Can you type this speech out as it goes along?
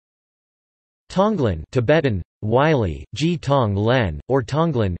Tonglen Tibetan, Wylie, Ji Tong Len, or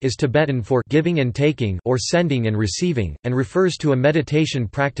Tonglen is Tibetan for giving and taking or sending and receiving, and refers to a meditation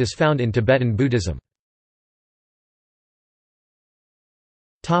practice found in Tibetan Buddhism.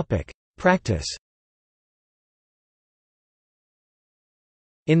 Practice.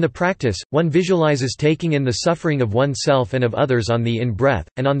 In the practice, one visualizes taking in the suffering of oneself and of others on the in-breath,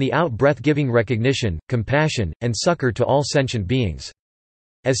 and on the out-breath giving recognition, compassion, and succor to all sentient beings.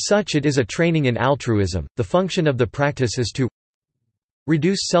 As such, it is a training in altruism. The function of the practice is to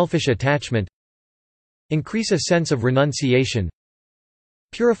reduce selfish attachment, increase a sense of renunciation,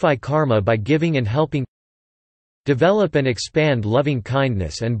 purify karma by giving and helping, develop and expand loving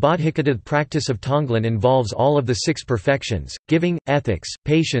kindness and bodhicitta. The practice of Tonglen involves all of the 6 perfections: giving, ethics,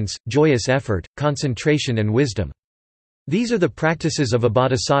 patience, joyous effort, concentration, and wisdom. These are the practices of a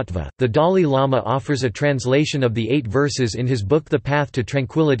bodhisattva. The Dalai Lama offers a translation of the 8 verses in his book The Path to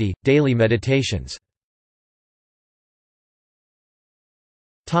Tranquility, Daily Meditations.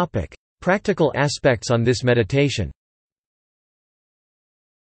 Practical aspects on this meditation.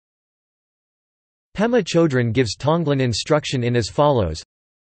 Pema Chodron gives Tonglen instruction in as follows.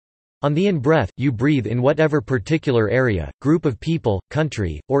 On the in-breath, you breathe in whatever particular area, group of people,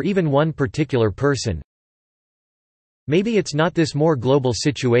 country, or even one particular person. Maybe it's not this more global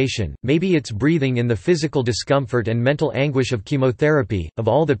situation, maybe it's breathing in the physical discomfort and mental anguish of chemotherapy, of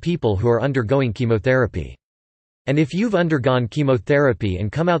all the people who are undergoing chemotherapy. And if you've undergone chemotherapy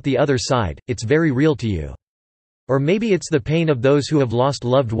and come out the other side, it's very real to you. Or maybe it's the pain of those who have lost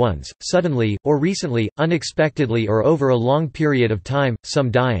loved ones, suddenly, or recently, unexpectedly, or over a long period of time, some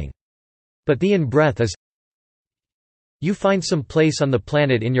dying. But the in-breath is you find some place on the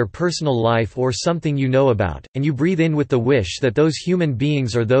planet in your personal life or something you know about, and you breathe in with the wish that those human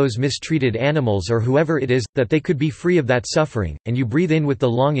beings or those mistreated animals or whoever it is, that they could be free of that suffering, and you breathe in with the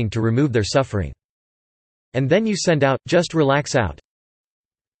longing to remove their suffering. And then you send out, just relax out.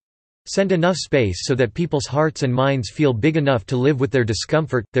 Send enough space so that people's hearts and minds feel big enough to live with their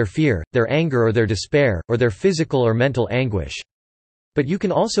discomfort, their fear, their anger or their despair, or their physical or mental anguish. But you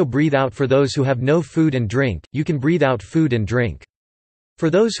can also breathe out for those who have no food and drink, you can breathe out food and drink. For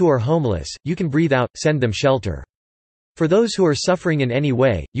those who are homeless, you can breathe out, send them shelter. For those who are suffering in any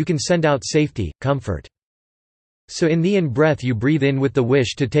way, you can send out safety, comfort. So in the in-breath you breathe in with the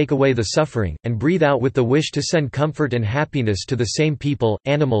wish to take away the suffering, and breathe out with the wish to send comfort and happiness to the same people,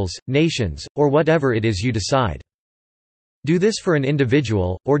 animals, nations, or whatever it is you decide. Do this for an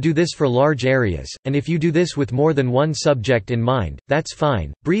individual, or do this for large areas, and if you do this with more than one subject in mind, that's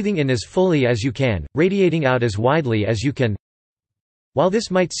fine, breathing in as fully as you can, radiating out as widely as you can. While this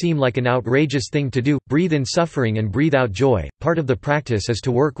might seem like an outrageous thing to do, breathe in suffering and breathe out joy. Part of the practice is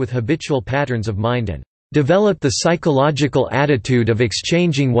to work with habitual patterns of mind and develop the psychological attitude of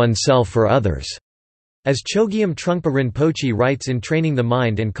exchanging oneself for others, as Chogyam Trungpa Rinpoche writes in Training the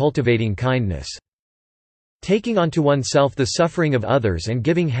Mind and Cultivating Kindness. Taking onto oneself the suffering of others and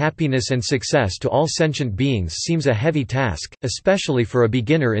giving happiness and success to all sentient beings seems a heavy task, especially for a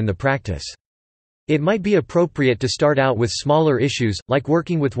beginner in the practice. It might be appropriate to start out with smaller issues, like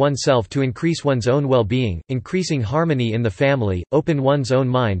working with oneself to increase one's own well-being, increasing harmony in the family, open one's own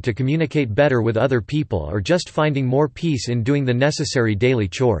mind to communicate better with other people, or just finding more peace in doing the necessary daily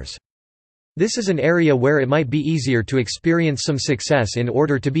chores. This is an area where it might be easier to experience some success in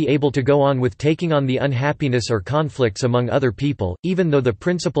order to be able to go on with taking on the unhappiness or conflicts among other people, even though the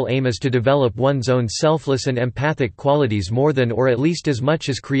principal aim is to develop one's own selfless and empathic qualities more than or at least as much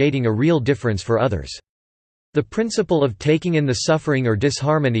as creating a real difference for others. The principle of taking in the suffering or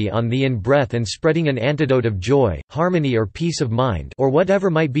disharmony on the in-breath and spreading an antidote of joy, harmony or peace of mind or whatever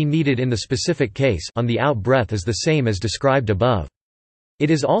might be needed in the specific case on the out-breath is the same as described above. It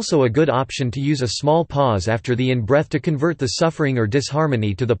is also a good option to use a small pause after the in-breath to convert the suffering or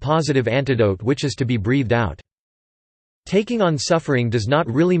disharmony to the positive antidote which is to be breathed out. Taking on suffering does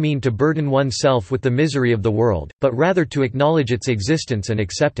not really mean to burden oneself with the misery of the world, but rather to acknowledge its existence and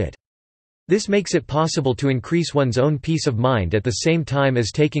accept it. This makes it possible to increase one's own peace of mind at the same time as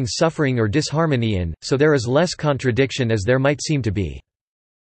taking suffering or disharmony in, so there is less contradiction as there might seem to be.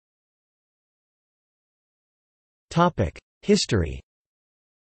 History.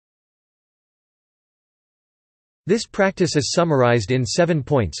 This practice is summarized in 7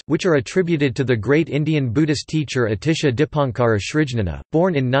 points, which are attributed to the great Indian Buddhist teacher Atisha Dipankara Srijnana,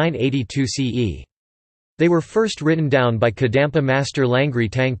 born in 982 CE. They were first written down by Kadampa master Langri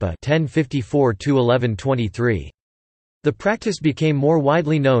Tangpa (1054–1123). The practice became more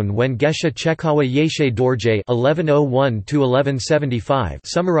widely known when Geshe Chekawa Yeshe Dorje (1101–1175)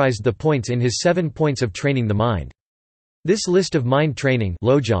 summarized the points in his 7 points of training the mind. This list of mind training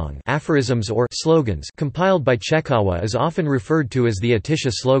aphorisms or slogans compiled by Chekawa is often referred to as the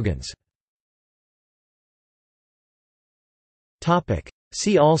Atisha slogans.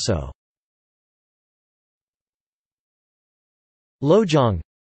 See also: Lojong,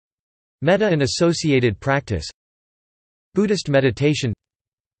 Metta and associated practice, Buddhist meditation.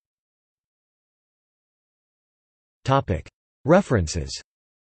 References.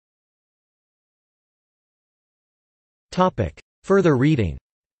 Further reading.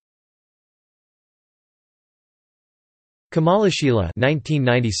 Kamalashila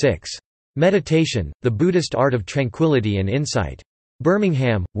 1996. Meditation, The Buddhist Art of Tranquility and Insight.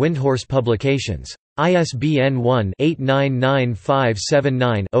 Birmingham, Windhorse Publications. ISBN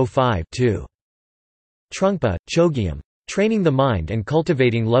 1-899579-05-2. Trungpa, Chogyam. Training the Mind and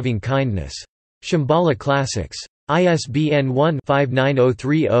Cultivating Loving Kindness. Shambhala Classics. ISBN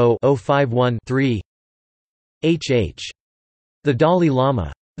 1-59030-051-3. H. The Dalai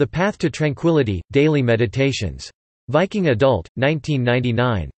Lama. The Path to Tranquility, Daily Meditations. Viking Adult,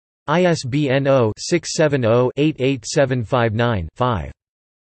 1999. ISBN 0-670-88759-5.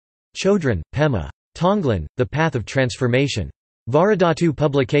 Chodron, Pema. Tonglen, The Path of Transformation. Varadatu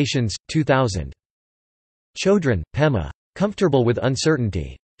Publications, 2000. Chodron, Pema. Comfortable with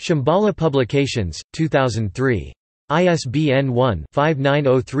Uncertainty. Shambhala Publications, 2003. ISBN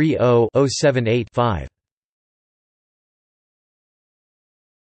 1-59030-078-5.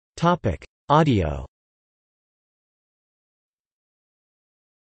 Audio.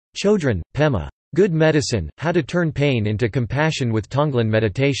 Chodron, Pema. Good Medicine, How to Turn Pain into Compassion with Tonglen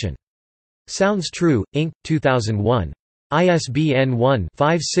Meditation. Sounds True, Inc., 2001. ISBN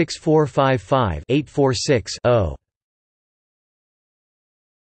 1-56455-846-0.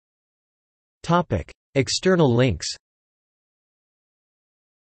 External links.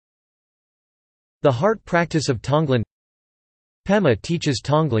 The Heart Practice of Tonglen. Pema teaches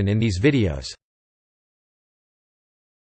Tonglen in these videos.